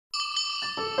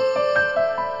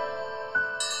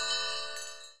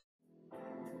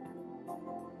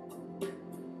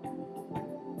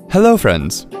Hello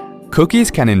friends!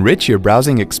 Cookies can enrich your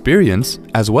browsing experience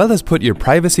as well as put your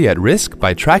privacy at risk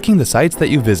by tracking the sites that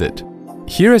you visit.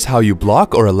 Here is how you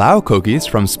block or allow cookies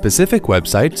from specific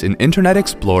websites in Internet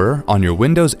Explorer on your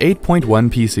Windows 8.1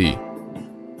 PC.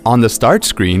 On the Start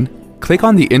screen, click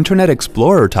on the Internet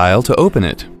Explorer tile to open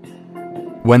it.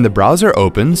 When the browser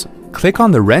opens, click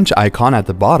on the wrench icon at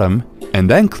the bottom and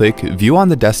then click View on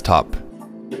the desktop.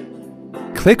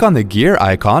 Click on the gear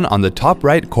icon on the top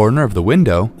right corner of the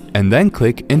window and then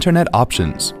click Internet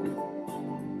Options.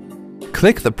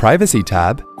 Click the Privacy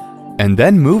tab and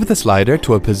then move the slider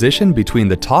to a position between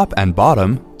the top and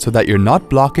bottom so that you're not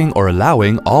blocking or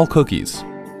allowing all cookies.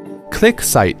 Click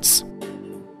Sites.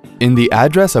 In the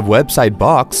Address of Website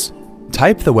box,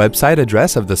 type the website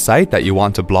address of the site that you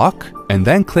want to block and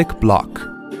then click Block.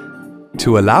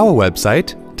 To allow a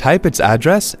website, type its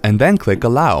address and then click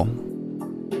Allow.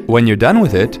 When you're done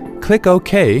with it, click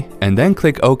OK and then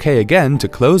click OK again to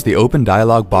close the open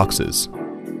dialog boxes.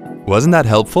 Wasn't that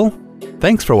helpful?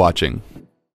 Thanks for watching.